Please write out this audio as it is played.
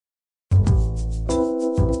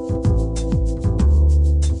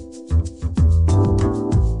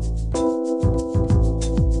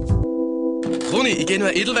Ich gehe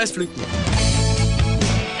nur Edelweiss pflücken.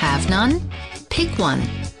 Have none? Pick one.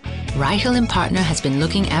 Reichel & Partner has been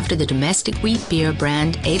looking after the domestic wheat beer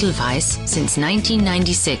brand Edelweiss since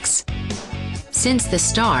 1996. Since the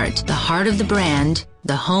start, the heart of the brand,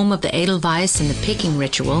 the home of the Edelweiss and the picking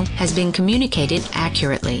ritual, has been communicated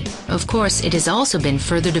accurately. Of course, it has also been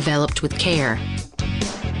further developed with care.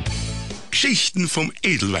 Geschichten vom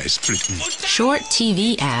Edelweiss pflücken. Short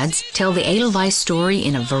TV ads tell the Edelweiss story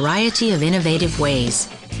in a variety of innovative ways.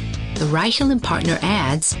 The Reichel & Partner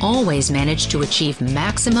ads always manage to achieve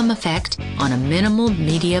maximum effect on a minimal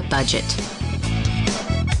media budget.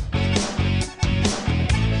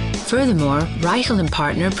 Furthermore, Reichel &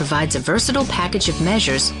 Partner provides a versatile package of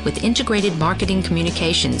measures with integrated marketing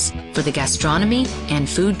communications for the gastronomy and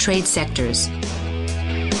food trade sectors.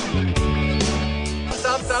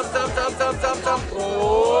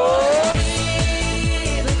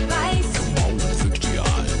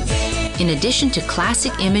 In addition to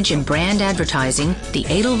classic image and brand advertising, the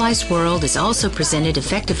Edelweiss world is also presented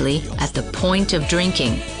effectively at the point of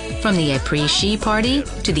drinking, from the après-ski party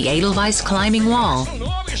to the Edelweiss climbing wall.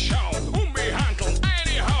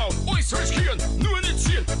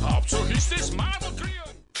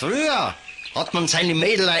 Früher hat man seine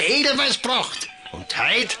Mädel ein Edelweiss gebracht. Und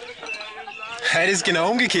heute? Heute ist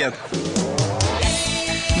genau umgekehrt.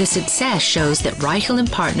 The success shows that Reichel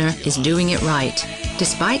 & Partner is doing it right.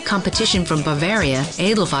 Despite competition from Bavaria,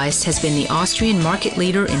 Edelweiss has been the Austrian market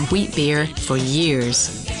leader in wheat beer for years.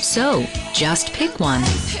 So, just pick one.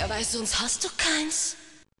 Wer weiß, sonst hast du keins.